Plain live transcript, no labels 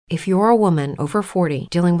If you're a woman over 40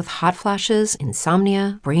 dealing with hot flashes,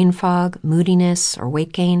 insomnia, brain fog, moodiness, or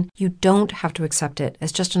weight gain, you don't have to accept it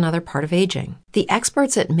as just another part of aging. The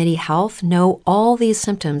experts at MIDI Health know all these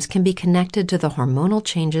symptoms can be connected to the hormonal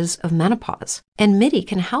changes of menopause. And MIDI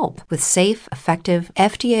can help with safe, effective,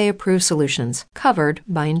 FDA-approved solutions covered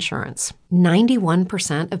by insurance.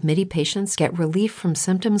 91% of MIDI patients get relief from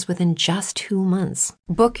symptoms within just 2 months.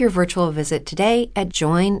 Book your virtual visit today at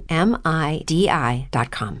joinmidi.com.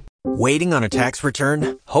 Waiting on a tax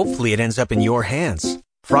return? Hopefully it ends up in your hands.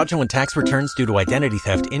 Fraudulent tax returns due to identity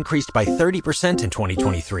theft increased by 30% in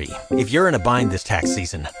 2023. If you're in a bind this tax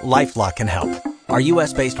season, LifeLock can help. Our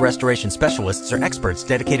U.S.-based restoration specialists are experts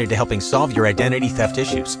dedicated to helping solve your identity theft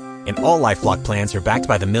issues. And all LifeLock plans are backed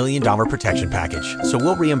by the $1 Million Protection Package. So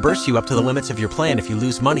we'll reimburse you up to the limits of your plan if you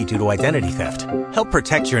lose money due to identity theft. Help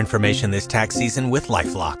protect your information this tax season with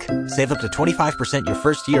LifeLock. Save up to 25% your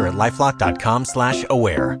first year at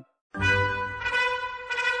LifeLock.com/aware.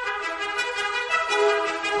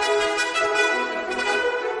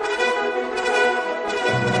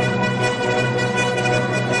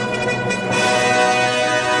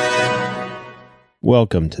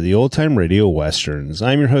 Welcome to the Old Time Radio Westerns.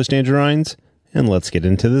 I'm your host, Andrew Rines, and let's get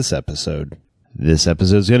into this episode. This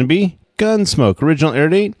episode is going to be Gunsmoke. Original air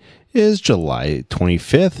date is July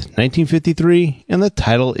 25th, 1953, and the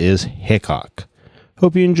title is Hickok.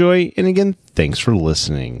 Hope you enjoy, and again, thanks for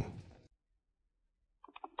listening.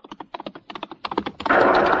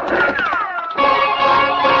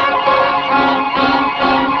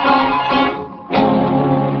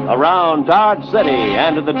 Around Dodge City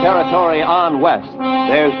and in the territory on west,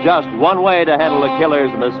 there's just one way to handle the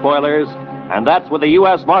killers and the spoilers, and that's with the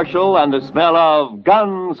U.S. Marshal and the smell of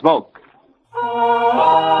Gunsmoke.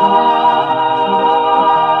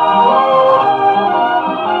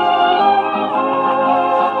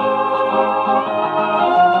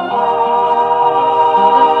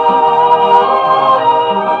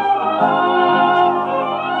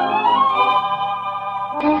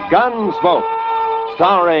 Gunsmoke,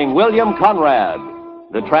 starring William Conrad,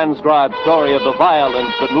 the transcribed story of the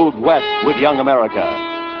violence that moved west with young America.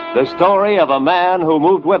 The story of a man who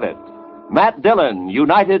moved with it. Matt Dillon,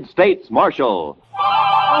 United States Marshal.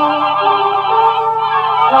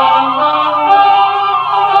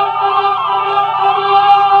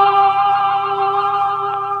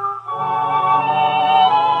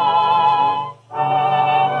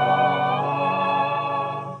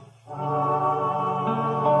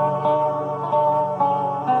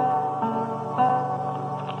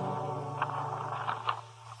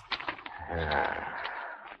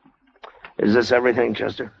 Is this everything,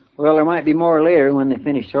 Chester? Well, there might be more later when they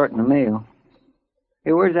finish sorting the mail.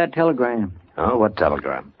 Hey, where's that telegram? Oh, what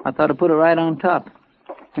telegram? I thought I put it right on top.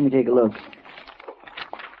 Let me take a look.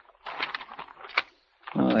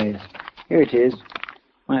 Oh, yes. Here it is.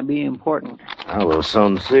 Might be important. Oh, we'll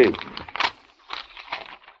soon see.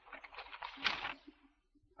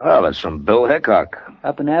 Well, it's from Bill Hickok.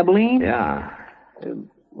 Up in Abilene? Yeah.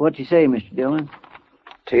 What'd you say, Mr. Dillon?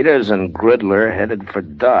 Teeters and Gridler headed for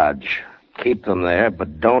Dodge. Keep them there,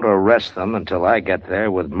 but don't arrest them until I get there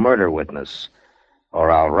with murder witness. Or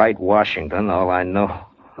I'll write Washington all I know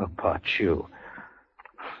about you.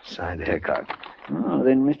 Signed Hickok. Oh,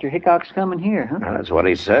 then Mr. Hickok's coming here, huh? Well, that's what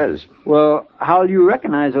he says. Well, how'll you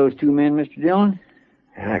recognize those two men, Mr. Dillon?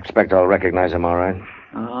 I expect I'll recognize him all right.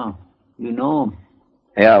 Oh, you know them.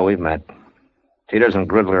 Yeah, we've met. Teeters and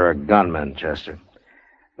Gridler are gunmen, Chester.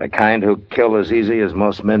 The kind who kill as easy as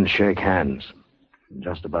most men shake hands.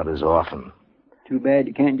 Just about as often. Too bad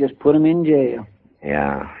you can't just put them in jail.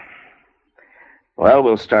 Yeah. Well,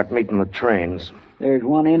 we'll start meeting the trains. There's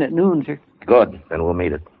one in at noon, sir. Good. Then we'll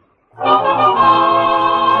meet it.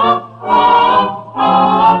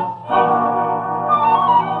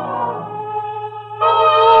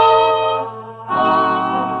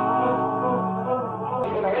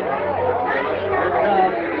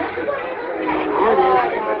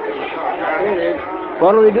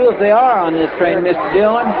 What'll we do if they are on this train, Mr.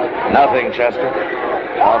 Dillon? Nothing, Chester.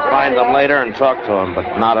 I'll find them later and talk to them,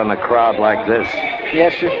 but not in a crowd like this.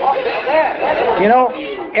 Yes, sir. You know,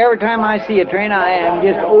 every time I see a train, I am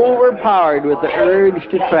just overpowered with the urge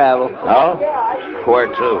to travel. Oh? Where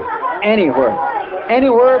to? Anywhere.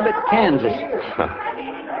 Anywhere but Kansas.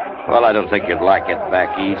 Well, I don't think you'd like it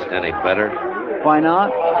back east any better. Why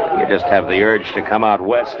not? You just have the urge to come out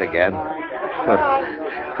west again.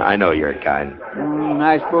 I know your kind.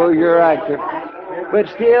 I suppose you're right, sir. But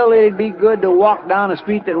still, it'd be good to walk down a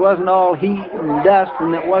street that wasn't all heat and dust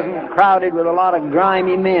and that wasn't crowded with a lot of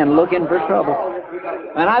grimy men looking for trouble.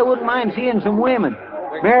 And I wouldn't mind seeing some women,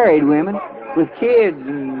 married women, with kids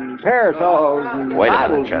and parasols and Wait a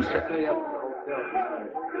Bibles. minute, Chester.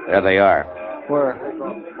 There they are. Where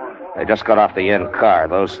They just got off the end car.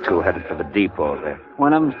 Those two headed for the depot there.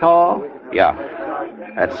 one of them's tall. Yeah.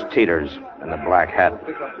 That's Teeters in the black hat.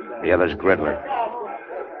 The other's Gridler.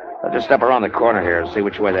 I'll just step around the corner here and see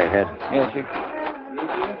which way they head. Yes,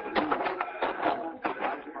 sir.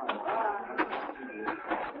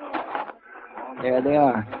 There they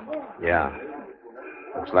are. Yeah.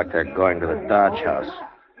 Looks like they're going to the Dodge house.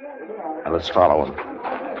 Now let's follow them.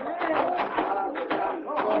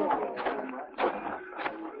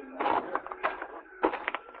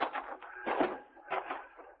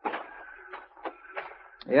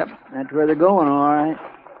 Yep, that's where they're going, all right.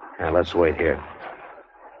 Now let's wait here.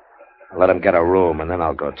 Let them get a room, and then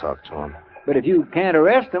I'll go talk to them. But if you can't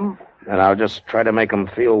arrest them, And I'll just try to make them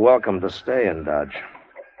feel welcome to stay in Dodge.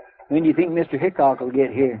 when do you think Mr. Hickok will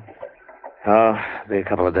get here? Be a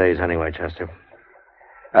couple of days anyway, Chester.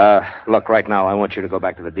 Look, right now, I want you to go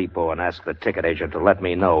back to the depot and ask the ticket agent to let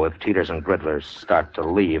me know if Teeters and Gridler start to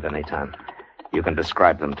leave anytime. You can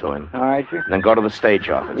describe them to him. All right, sir. And then go to the stage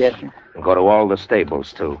office. Yes, sir. And go to all the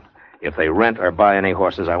stables, too. If they rent or buy any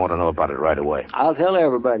horses, I want to know about it right away. I'll tell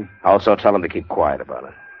everybody. Also, tell them to keep quiet about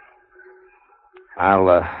it.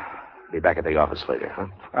 I'll be back at the office later, huh?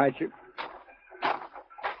 All right, sir.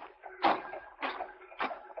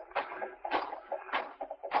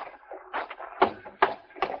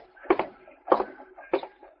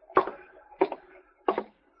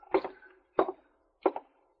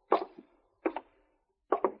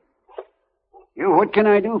 What can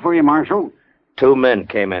I do for you, Marshal? Two men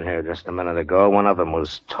came in here just a minute ago. One of them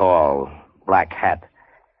was tall, black hat.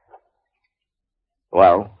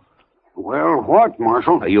 Well? Well, what,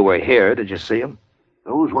 Marshal? You were here. Did you see him?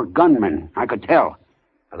 Those were gunmen. I could tell.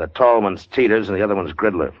 The tall one's Teeters and the other one's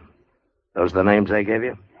Gridler. Those the names they gave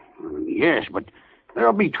you? Yes, but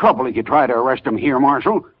there'll be trouble if you try to arrest them here,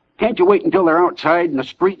 Marshal. Can't you wait until they're outside in the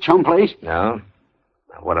street someplace? No.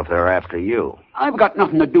 What if they're after you? I've got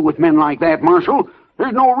nothing to do with men like that, Marshal.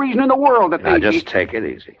 There's no reason in the world that Now, they... just take it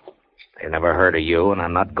easy. They never heard of you, and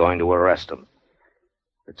I'm not going to arrest them.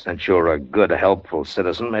 But since you're a good, helpful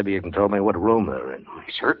citizen, maybe you can tell me what room they're in.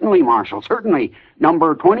 Certainly, Marshal, certainly.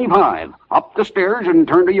 Number 25. Up the stairs and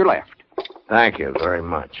turn to your left. Thank you very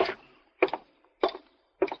much.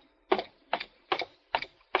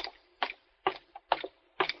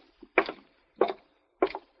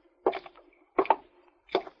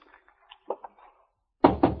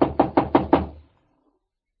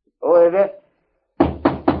 Who is it?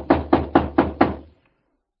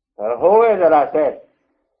 Who is it, I said?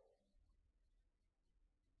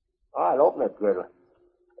 I'll open it, Gridler.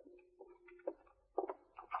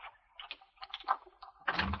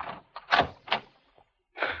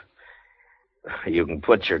 You can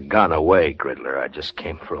put your gun away, Gridler. I just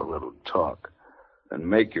came for a little talk. Then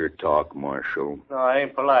make your talk, Marshal. No, I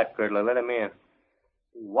ain't polite, Gridler. Let him in.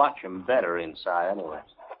 Watch him better inside, anyway.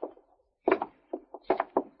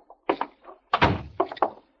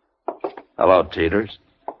 Hello, Teeters.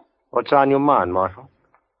 What's on your mind, Marshal?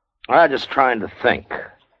 I'm just trying to think.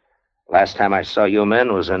 Last time I saw you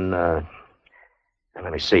men was in, let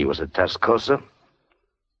me see, was it Tascosa?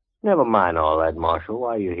 Never mind all that, Marshal.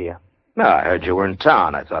 Why are you here? No, I heard you were in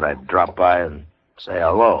town. I thought I'd drop by and say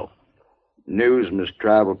hello. News must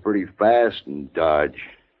travel pretty fast in Dodge.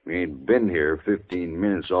 We ain't been here 15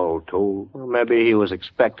 minutes all told. Well, maybe he was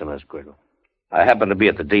expecting us, Gridler. I happened to be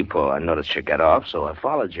at the depot. I noticed you get off, so I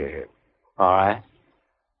followed you here. All right.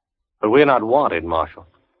 But we're not wanted, Marshal.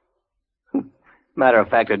 Matter of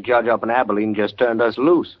fact, a judge up in Abilene just turned us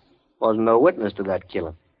loose. Wasn't no witness to that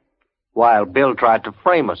killing. Wild Bill tried to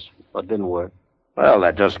frame us, but didn't work. Well,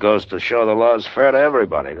 that just goes to show the law's fair to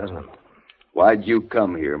everybody, doesn't it? Why'd you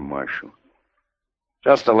come here, Marshal?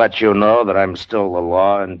 Just to let you know that I'm still the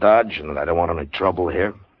law in Dodge and that I don't want any trouble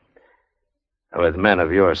here. With men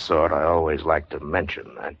of your sort, I always like to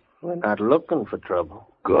mention that. We're not looking for trouble.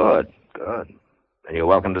 Good, good. And you're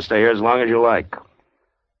welcome to stay here as long as you like.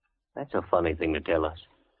 That's a funny thing to tell us.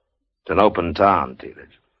 It's an open town,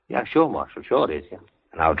 Teeters. Yeah, sure, Marshal. Sure it is, yeah.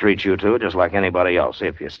 And I'll treat you two just like anybody else.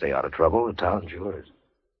 If you stay out of trouble, the town's yours.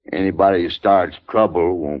 Anybody who starts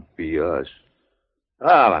trouble won't be us.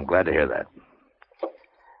 Well, I'm glad to hear that.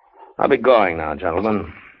 I'll be going now,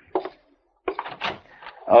 gentlemen.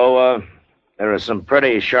 Oh, there are some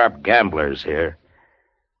pretty sharp gamblers here.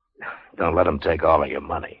 Don't let them take all of your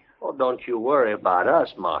money. Oh, don't you worry about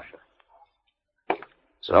us, Marshal.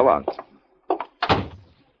 So long.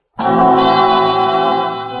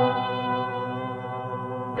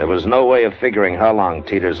 There was no way of figuring how long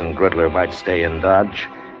Teeters and Gridler might stay in Dodge.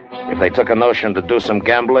 If they took a notion to do some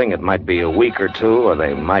gambling, it might be a week or two, or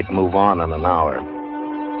they might move on in an hour.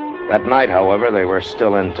 That night, however, they were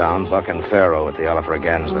still in town, Buck and Faro at the Oliver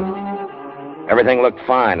Gansett. Everything looked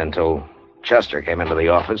fine until Chester came into the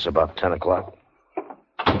office about 10 o'clock.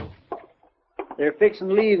 They're fixing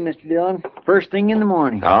to leave, Mr. Dillon. First thing in the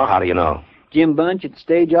morning. Oh, how do you know? Jim Bunch at the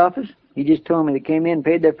stage office. He just told me they came in and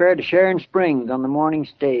paid their fare to Sharon Springs on the morning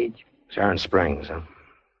stage. Sharon Springs, huh?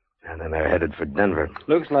 And then they're headed for Denver.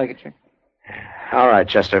 Looks like it, sir. All right,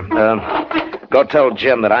 Chester. Go tell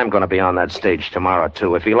Jim that I'm going to be on that stage tomorrow,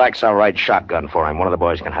 too. If he likes, I'll ride shotgun for him. One of the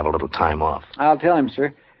boys can have a little time off. I'll tell him,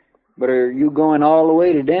 sir. But are you going all the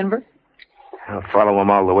way to Denver? I'll follow him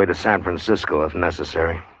all the way to San Francisco if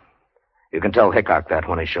necessary. You can tell Hickok that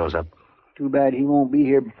when he shows up. Too bad he won't be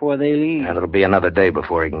here before they leave. And it'll be another day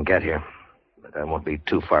before he can get here. But that won't be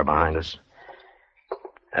too far behind us.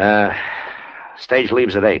 Stage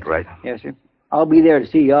leaves at 8, right? Yes, sir. I'll be there to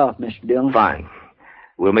see you off, Mr. Dillon. Fine.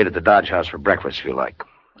 We'll meet at the Dodge House for breakfast if you like.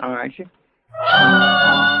 All right, sir.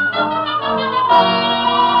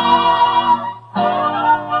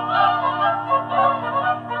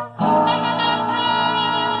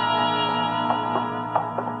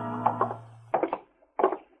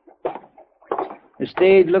 The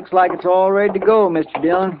stage looks like it's all ready to go, Mr.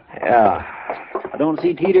 Dillon. Yeah. I don't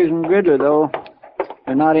see Teeters and Gridler, though.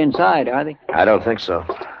 They're not inside, are they? I don't think so.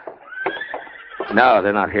 No,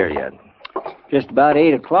 they're not here yet. Just about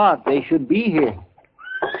 8 o'clock. They should be here.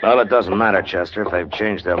 Well, it doesn't matter, Chester. If they've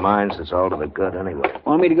changed their minds, it's all to the good anyway.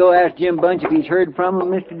 Want me to go ask Jim Bunch if he's heard from them,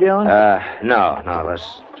 Mr. Dillon? No.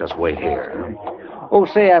 Let's just wait here. Oh,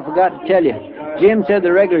 say, I forgot to tell you. Jim said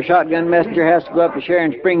the regular shotgun messenger has to go up to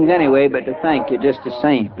Sharon Springs anyway, but to thank you just the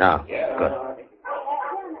same. No, good.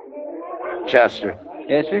 Chester.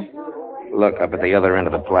 Yes, sir? Look up at the other end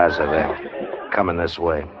of the plaza there. Coming this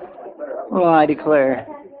way. Well, I declare.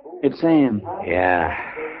 It's Sam. Yeah.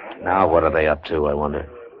 Now what are they up to, I wonder?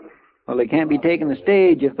 Well, they can't be taking the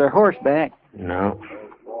stage if they're horseback. No.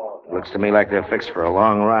 Looks to me like they're fixed for a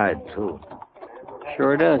long ride, too.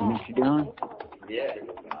 Sure does, Mr. Dillon. Yeah.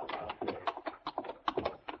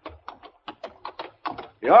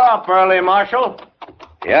 You're up early, Marshal.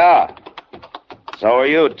 Yeah. So are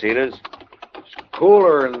you, Teeters. It's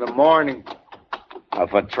cooler in the morning.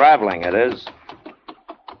 For traveling, it is.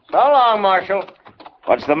 So long, Marshal.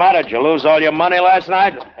 What's the matter? Did you lose all your money last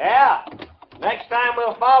night? Yeah. Next time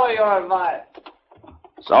we'll follow your advice.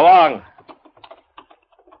 So long.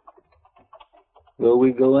 Will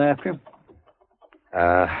we go after him?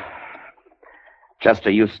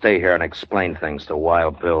 Chester, you stay here and explain things to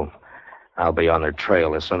Wild Bill. I'll be on their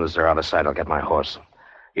trail. As soon as they're out of sight, I'll get my horse.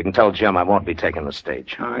 You can tell Jim I won't be taking the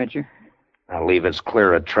stage. All right, sir. I'll leave as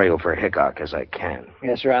clear a trail for Hickok as I can.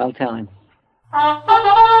 Yes, sir, I'll tell him.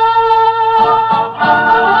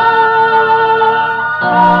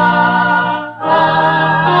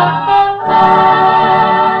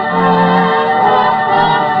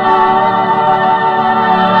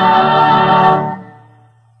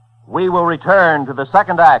 We will return to the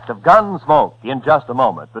second act of Gunsmoke in just a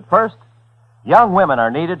moment. But first, young women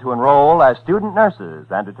are needed to enroll as student nurses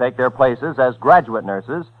and to take their places as graduate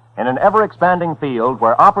nurses in an ever-expanding field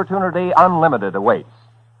where opportunity unlimited awaits.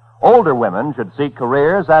 Older women should seek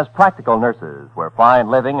careers as practical nurses where fine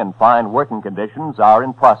living and fine working conditions are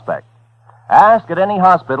in prospect. Ask at any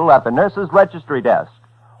hospital at the nurses' registry desk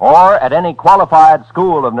or at any qualified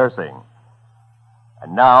school of nursing.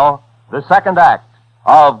 And now, the second act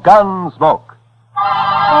of Gunsmoke.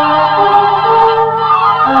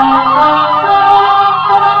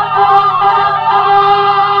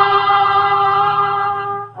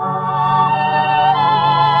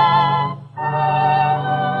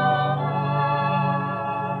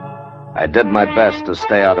 I did my best to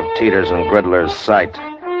stay out of Teeters and Gridler's sight.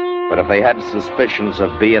 But if they had suspicions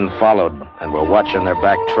of being followed and were watching their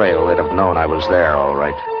back trail, they'd have known I was there, all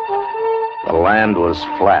right. The land was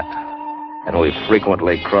flat, and we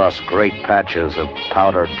frequently crossed great patches of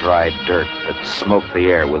powder-dried dirt that smoked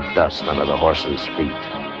the air with dust under the horses' feet.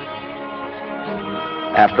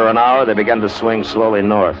 After an hour, they began to swing slowly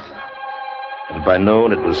north. And by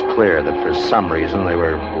noon, it was clear that for some reason they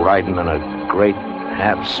were riding in a great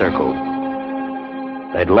half-circle.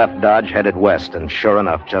 They'd left Dodge, headed west, and sure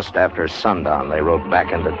enough, just after sundown, they rode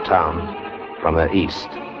back into town from the east.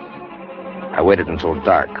 I waited until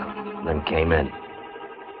dark, then came in.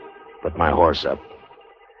 Put my horse up.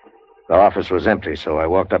 The office was empty, so I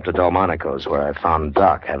walked up to Delmonico's, where I found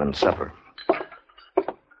Doc having supper.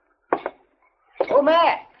 Oh,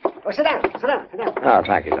 Matt! Oh, sit down. Oh,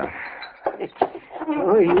 thank you, Doc.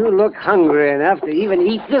 Oh, you look hungry enough to even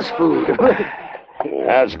eat this food.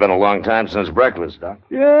 It's been a long time since breakfast, Doc.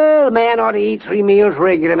 Yeah, the man ought to eat 3 meals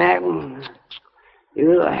regular, Matt.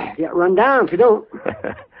 You'll get run down if you don't.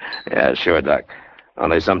 Yeah, sure, Doc.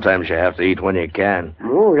 Only sometimes you have to eat when you can.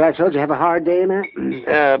 Oh, that's so. Did you have a hard day, Matt?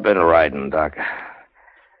 Yeah, I've been riding, Doc.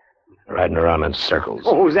 Riding around in circles.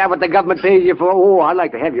 Oh, is that what the government pays you for? Oh, I'd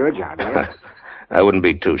like to have your job, man. I wouldn't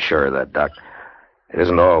be too sure of that, Doc. It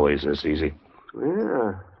isn't always this easy.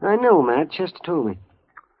 Yeah, I know, Matt. Chester told me.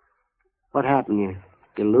 What happened?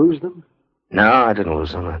 You lose them? No, I didn't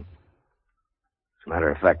lose them. As a matter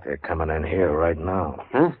of fact, they're coming in here right now.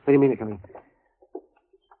 Huh? What do you mean they're coming?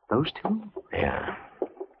 Those two? Yeah.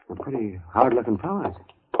 They're pretty hard-looking fellas.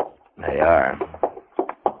 They are.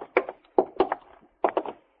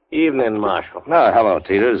 Evening, Marshal. Oh, hello,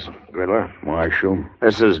 Teeters. Gridler. Marshal.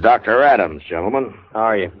 This is Dr. Adams, gentlemen. How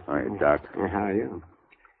are you? Hi, Doc. How are you?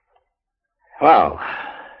 Well,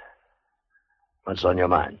 what's on your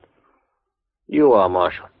mind? You are,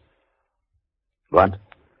 Marshal. What?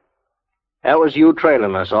 That was you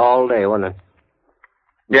trailing us all day, wasn't it?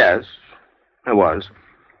 Yes, it was.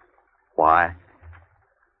 Why?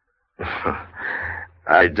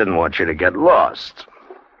 I didn't want you to get lost.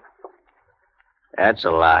 That's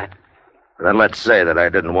a lie. Then let's say that I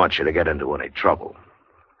didn't want you to get into any trouble.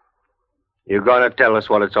 You going to tell us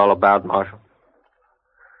what it's all about, Marshal?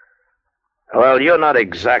 Well, you're not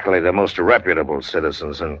exactly the most reputable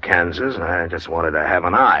citizens in Kansas. I just wanted to have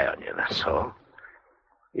an eye on you, that's all.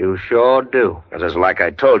 You sure do. Because like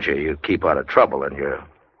I told you, you keep out of trouble, and you're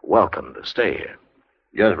welcome to stay here.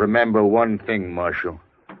 Just remember one thing, Marshal.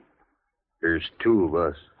 There's two of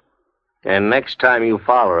us. And next time you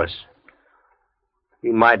follow us,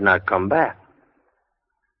 you might not come back.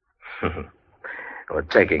 Well,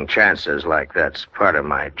 taking chances like that's part of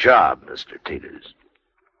my job, Mr. Teeters.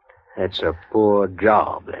 It's a poor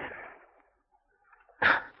job, then.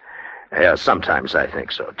 Yeah, sometimes I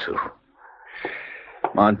think so, too.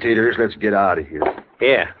 Come on, Teeters, let's get out of here.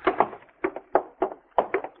 Yeah.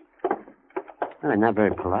 Well, they're not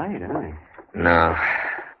very polite, are they? No,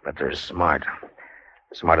 but they're smart.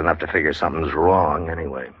 Smart enough to figure something's wrong,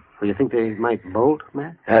 anyway. Well, you think they might bolt,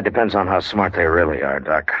 Matt? It depends on how smart they really are,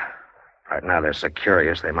 Doc. Right now, they're so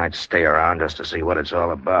curious they might stay around just to see what it's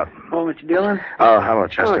all about. Oh, Mr. Dillon? Oh, hello,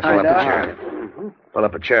 Chester. Oh, Pull up a hi, chair. Mm-hmm. Pull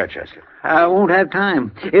up a chair, Chester. I won't have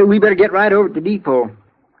time. We better get right over to the depot.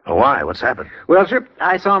 Oh, why? What's happened? Well, sir,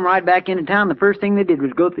 I saw them ride back into town. The first thing they did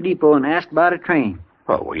was go to the depot and ask about a train.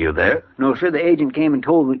 Oh, were you there? No, sir, the agent came and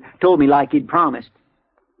told me like he'd promised.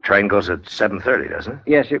 Train goes at 7:30, doesn't it?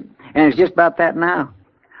 Yes, sir. And it's just about that now.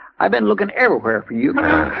 I've been looking everywhere for you.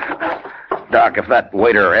 Doc, if that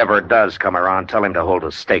waiter ever does come around, tell him to hold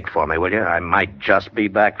a steak for me, will you? I might just be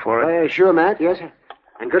back for it. Sure, Matt. Yes, sir.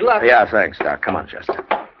 And good luck. Yeah, thanks, Doc. Come on, Chester.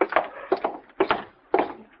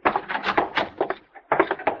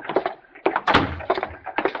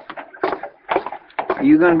 Are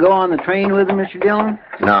you going to go on the train with him, Mr. Dillon?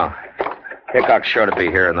 No. Hickok's sure to be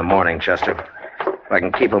here in the morning, Chester. If I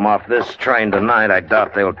can keep him off this train tonight, I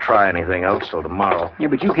doubt they'll try anything else till tomorrow. Yeah,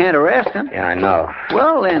 but you can't arrest him. Yeah, I know.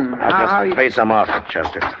 Well, then, I'll how just face him off it,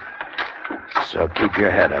 Chester. So keep your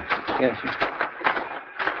head up. Yes, sir.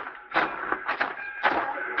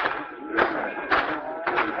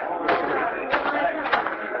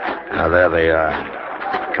 Now, there they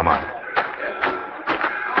are. Come on.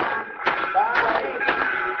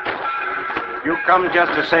 You come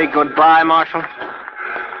just to say goodbye, Marshal?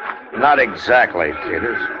 Not exactly,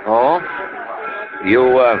 Teeters. Oh?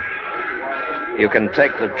 You can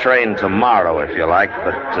take the train tomorrow if you like,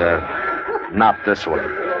 but not this one.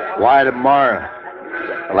 Why tomorrow?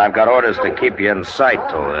 Well, I've got orders to keep you in sight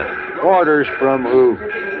till then. Orders from who?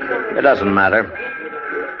 It doesn't matter.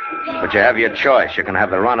 But you have your choice. You can have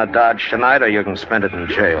the run of Dodge tonight, or you can spend it in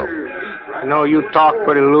jail. I know you talk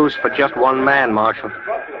pretty loose for just one man, Marshal.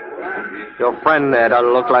 Your friend there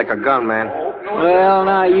doesn't look like a gunman. Well,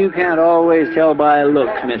 now, you can't always tell by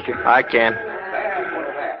looks, mister. I can.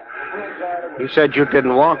 You said you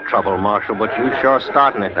didn't want trouble, Marshal, but you sure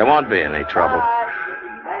starting it. There won't be any trouble.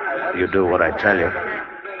 You do what I tell you.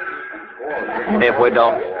 If we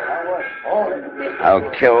don't? I'll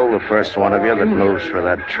kill the first one of you that moves for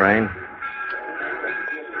that train.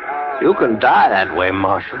 You can die that way,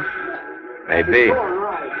 Marshal. Maybe.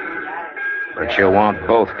 But you won't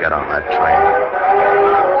both get on that train.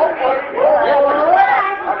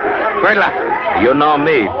 Gridler. You know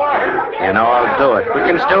me. You know I'll do it. We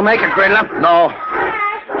can still make it, Gridler. No.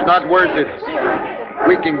 It's not worth it.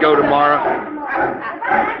 We can go tomorrow.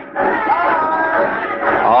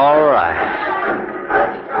 All right.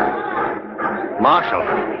 Marshal,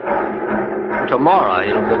 tomorrow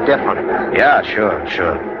it'll be different. Yeah, sure.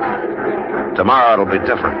 Tomorrow it'll be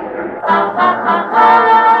different.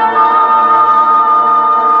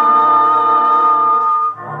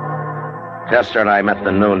 Chester and I met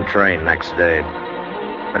the noon train next day.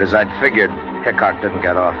 But as I'd figured, Hickok didn't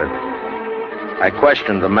get off it. I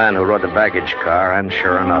questioned the man who rode the baggage car, and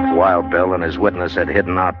sure enough, Wild Bill and his witness had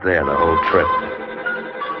hidden out there the whole trip.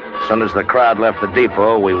 As soon as the crowd left the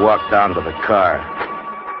depot, we walked down to the car,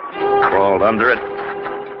 crawled under it,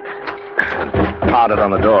 and pounded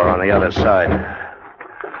on the door on the other side.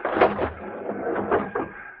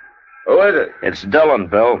 Who is it? It's Dillon,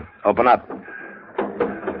 Bill. Open up.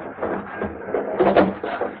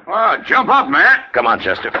 Oh, jump up, Matt. Come on,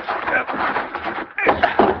 Chester.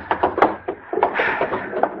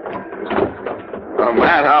 Oh,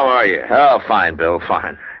 Matt, how are you? Oh, fine, Bill,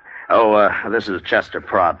 fine. Oh, this is Chester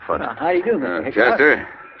Proudfoot. How do you do, Mr. Hickok? Chester.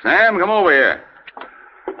 Sam, come over here.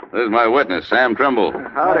 This is my witness, Sam Trimble.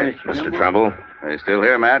 Howdy, Mr. Trimble. Are you still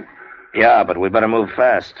here, Matt? Yeah, but we better move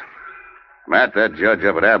fast. Matt, that judge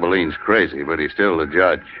up at Abilene's crazy, but he's still the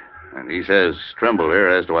judge. And he says Trimble here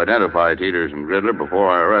has to identify Teeters and Gridler before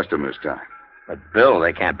I arrest him this time. But, Bill,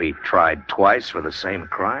 they can't be tried twice for the same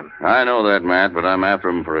crime. I know that, Matt, but I'm after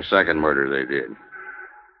them for a second murder they did.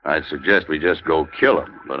 I'd suggest we just go kill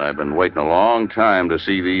them, but I've been waiting a long time to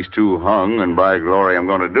see these two hung, and by glory, I'm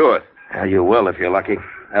going to do it. Yeah, you will if you're lucky.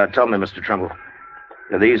 Tell me, Mr. Trimble,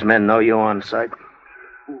 do these men know you on sight?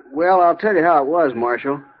 Well, I'll tell you how it was,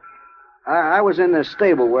 Marshal. I was in the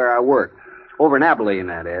stable where I work, over in Abilene,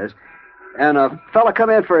 that is, and a fella come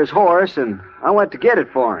in for his horse, and I went to get it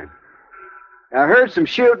for him. I heard some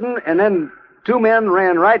shooting, and then two men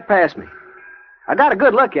ran right past me. I got a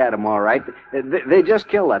good look at them, all right. They just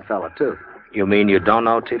killed that fella, too. You mean you don't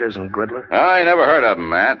know Teeters and Gridler? I never heard of them,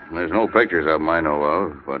 Matt. There's no pictures of them I know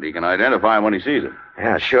of, but he can identify them when he sees them.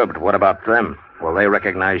 Yeah, sure, but what about them? Will they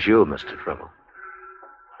recognize you, Mr. Trimble?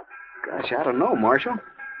 Gosh, I don't know, Marshal.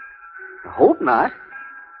 I hope not.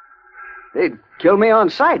 They'd kill me on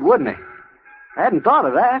sight, wouldn't they? I hadn't thought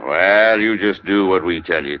of that. Well, you just do what we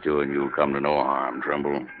tell you to, and you'll come to no harm,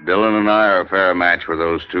 Trimble. Dillon and I are a fair match for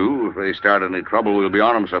those two. If they start any trouble, we'll be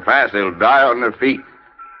on them so fast they'll die on their feet.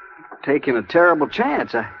 Taking a terrible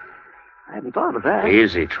chance. I hadn't thought of that.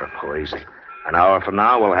 Easy, Trimble, easy. An hour from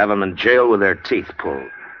now, we'll have them in jail with their teeth pulled.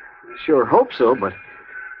 Sure hope so, but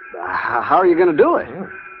how are you going to do it?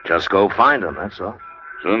 Just go find them, that's all.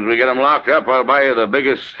 As soon as we get them locked up, I'll buy you the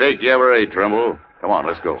biggest steak you ever ate, Trimble. Come on,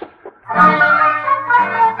 let's go.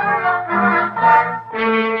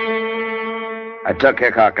 I took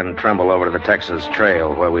Hickok and Trimble over to the Texas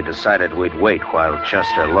Trail, where we decided we'd wait while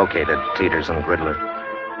Chester located Teeters and Gridler.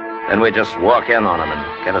 Then we'd just walk in on them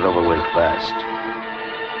and get it over with fast.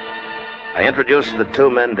 I introduced the two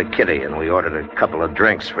men to Kitty, and we ordered a couple of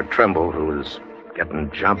drinks for Trimble, who was getting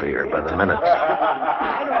jumpier by the minute.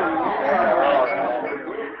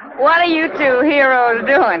 What are you two heroes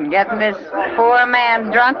doing? Getting this poor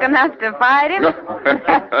man drunk enough to fight him?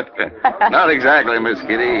 Not exactly, Miss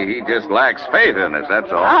Kitty. He just lacks faith in us,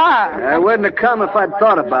 that's all. I wouldn't have come if I'd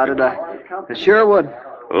thought about it. I sure would.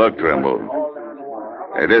 Look, Trimble,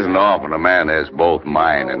 it isn't often a man has both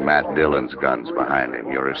mine and Matt Dillon's guns behind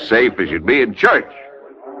him. You're as safe as you'd be in church.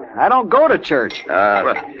 I don't go to church.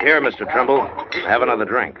 Here, Mr. Trimble. Have another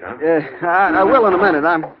drink, huh? I will in a minute.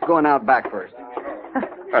 I'm going out back first.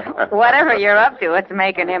 Whatever you're up to, it's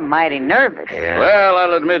making him mighty nervous. Yeah. Well,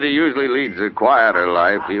 I'll admit he usually leads a quieter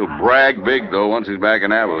life. He'll brag big, though, once he's back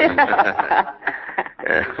in Abilene.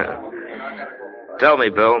 Tell me,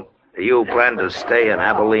 Bill, do you plan to stay in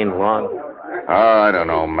Abilene long? Oh, I don't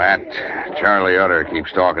know, Matt. Charlie Utter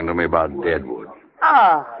keeps talking to me about Deadwood.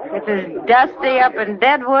 Oh, it's as dusty up in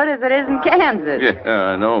Deadwood as it is in Kansas. Yeah,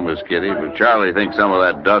 I know, Miss Kitty, but Charlie thinks some of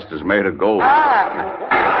that dust is made of gold.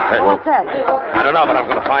 What's that? I don't know, but I'm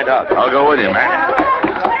going to find out. I'll go with you, man.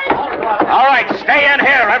 All right, stay in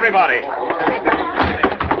here, everybody.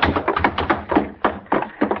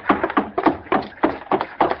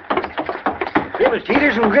 It was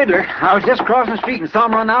Teeters and Gridler. I was just crossing the street and saw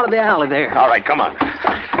them run out of the alley there. All right, come on.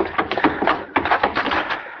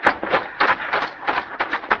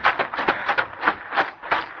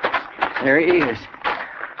 There he is.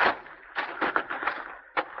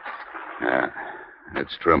 Yeah,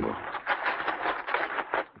 it's Trimble.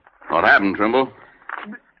 What happened, Trimble?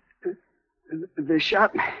 They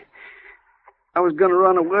shot me. I was going to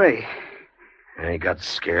run away. And he got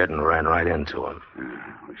scared and ran right into him.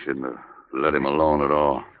 Yeah, we shouldn't have let him alone at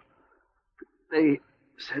all. They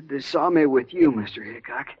said they saw me with you, Mr.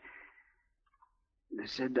 Hickok. They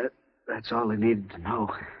said that's all they needed to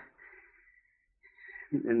know.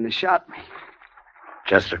 And they shot me.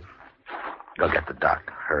 Chester, go get the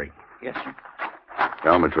doc. Hurry. Yes, sir.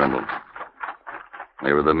 Tell me, Trimble.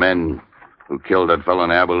 They were the men who killed that fellow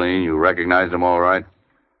in Abilene. You recognized them all right?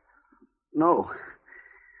 No.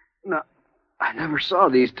 No. I never saw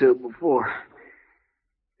these two before.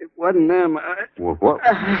 It wasn't them. What?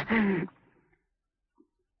 I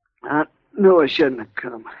knew I shouldn't have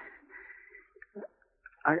come.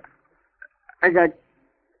 I got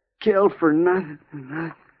killed for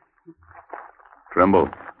nothing. Trimble.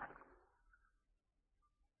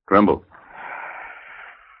 Trimble.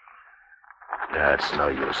 That's no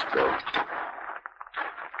use, Bill.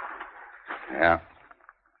 Yeah.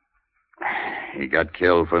 He got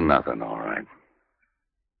killed for nothing, all right.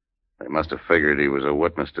 They must have figured he was a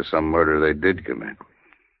witness to some murder they did commit.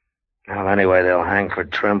 Well, anyway, they'll hang for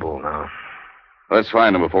Trimble now. Let's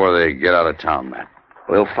find them before they get out of town, Matt.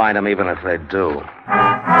 We'll find them even if they do.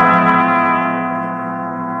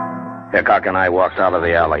 Hickok and I walked out of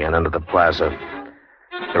the alley and into the plaza.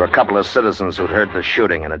 There were a couple of citizens who'd heard the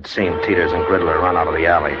shooting and had seen Teeters and Gridler run out of the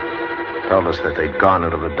alley. Told us that they'd gone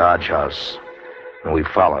into the Dodge house, and we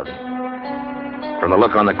followed. From the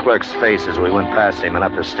look on the clerk's face as we went past him and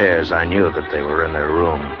up the stairs, I knew that they were in their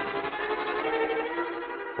room.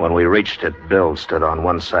 When we reached it, Bill stood on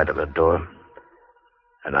one side of the door,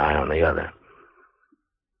 and I on the other.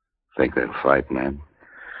 Think they'll fight, man?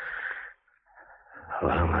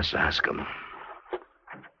 Well, let's ask them.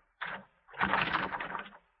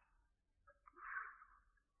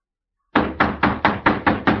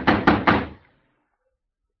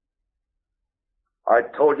 I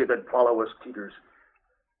told you they'd follow us, Teeters.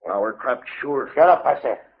 Well, we're trapped sure. Shut up, I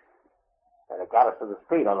said. They got us to the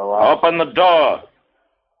street otherwise. Open the door.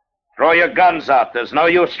 Throw your guns out. There's no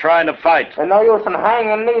use trying to fight. There's no use in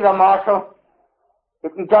hanging neither, Marshal. You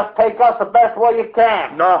can just take us the best way you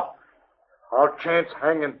can. No. Our chance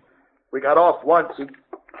hanging. We got off once.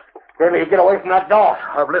 Then you get away from that door.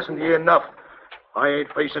 I've listened to you enough. I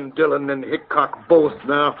ain't facing Dillon and Hickok both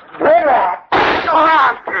now.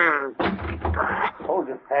 Hold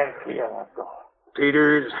your hand clear of that door.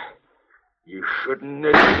 Teeters, you shouldn't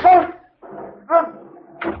have...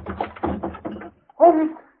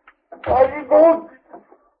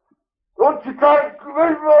 Don't you try to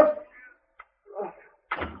convince us.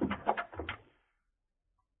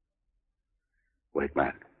 Wait,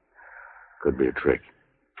 Matt. Could be a trick.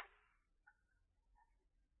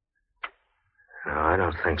 No, I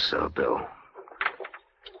don't think so, Bill.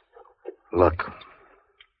 Look.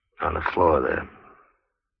 On the floor there.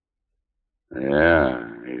 Yeah,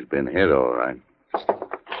 he's been hit, all right.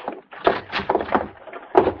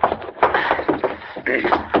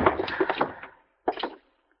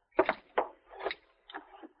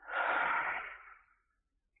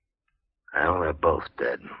 Well, they're both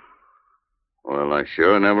dead. Well, I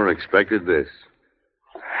sure never expected this.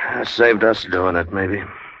 Saved us doing it, maybe.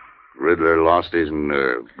 Riddler lost his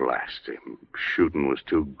nerve. Blast him. Shooting was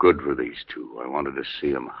too good for these two. I wanted to see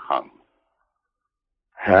him hung.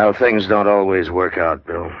 How things don't always work out,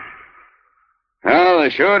 Bill. Well, they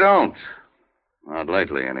sure don't. Not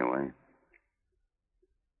lately, anyway.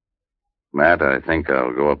 Matt, I think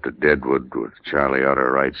I'll go up to Deadwood with Charlie out of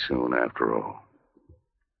right soon, after all.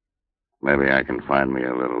 Maybe I can find me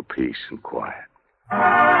a little peace and quiet.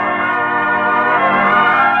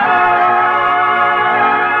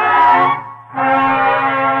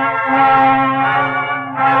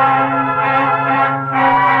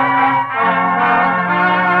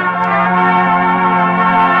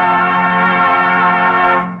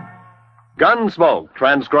 Gunsmoke,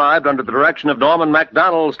 transcribed under the direction of Norman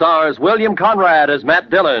MacDonald, stars William Conrad as Matt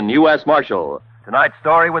Dillon, U.S. Marshal. Tonight's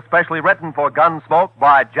story was specially written for Gunsmoke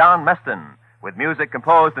by John Meston, with music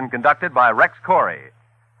composed and conducted by Rex Corey.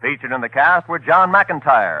 Featured in the cast were John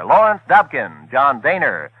McIntyre, Lawrence Dabkin, John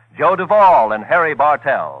Daner, Joe Duvall, and Harry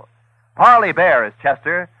Bartell. Parley Bear is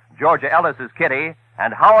Chester, Georgia Ellis is Kitty,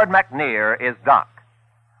 and Howard McNear is Doc.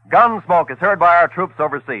 Gunsmoke is heard by our troops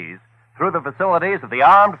overseas through the facilities of the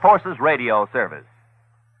Armed Forces Radio Service.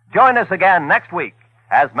 Join us again next week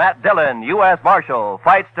as Matt Dillon, U.S. Marshal,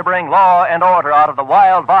 fights to bring law and order out of the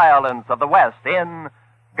wild violence of the West in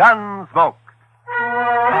Gunsmoke.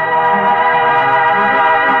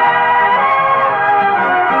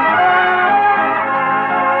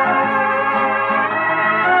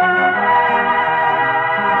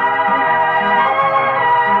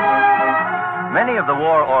 Many of the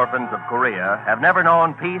war orphans of Korea have never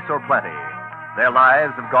known peace or plenty. Their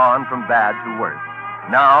lives have gone from bad to worse.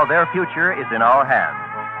 Now their future is in our hands.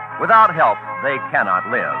 Without help, they cannot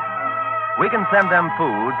live. We can send them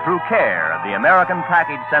food through CARE, the American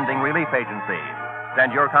Package Sending Relief Agency.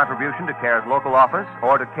 Send your contribution to CARE's local office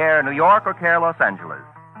or to CARE New York or CARE Los Angeles.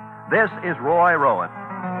 This is Roy Rowan.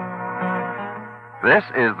 This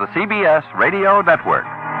is the CBS Radio Network.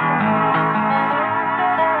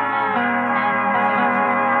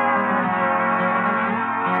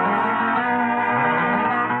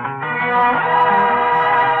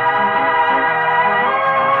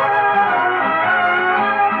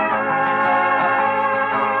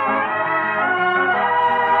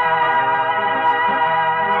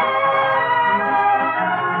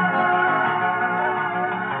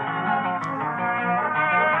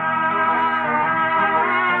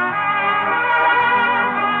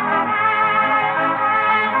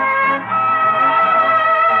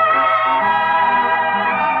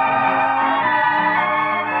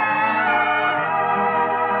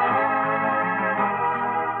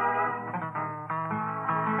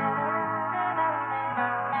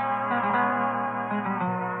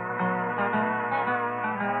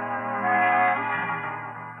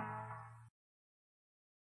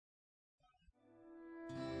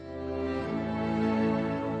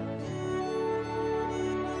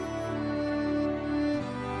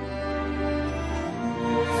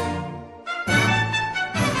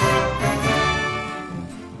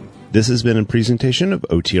 This has been a presentation of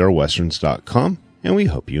OTRWesterns.com, and we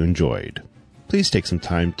hope you enjoyed. Please take some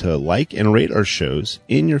time to like and rate our shows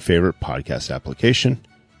in your favorite podcast application.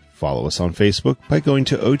 Follow us on Facebook by going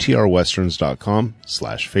to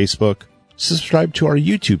OTRWesterns.com/Facebook. Subscribe to our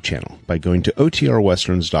YouTube channel by going to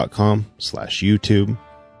OTRWesterns.com/YouTube.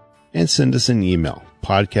 And send us an email,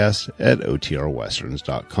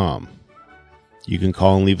 podcast@OTRWesterns.com. You can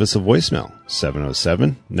call and leave us a voicemail,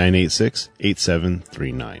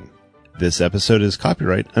 707-986-8739. This episode is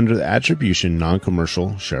copyright under the Attribution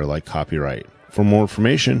Non-Commercial Share-alike copyright. For more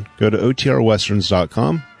information, go to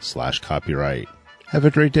OTRWesterns.com/copyright. Have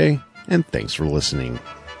a great day, and thanks for listening.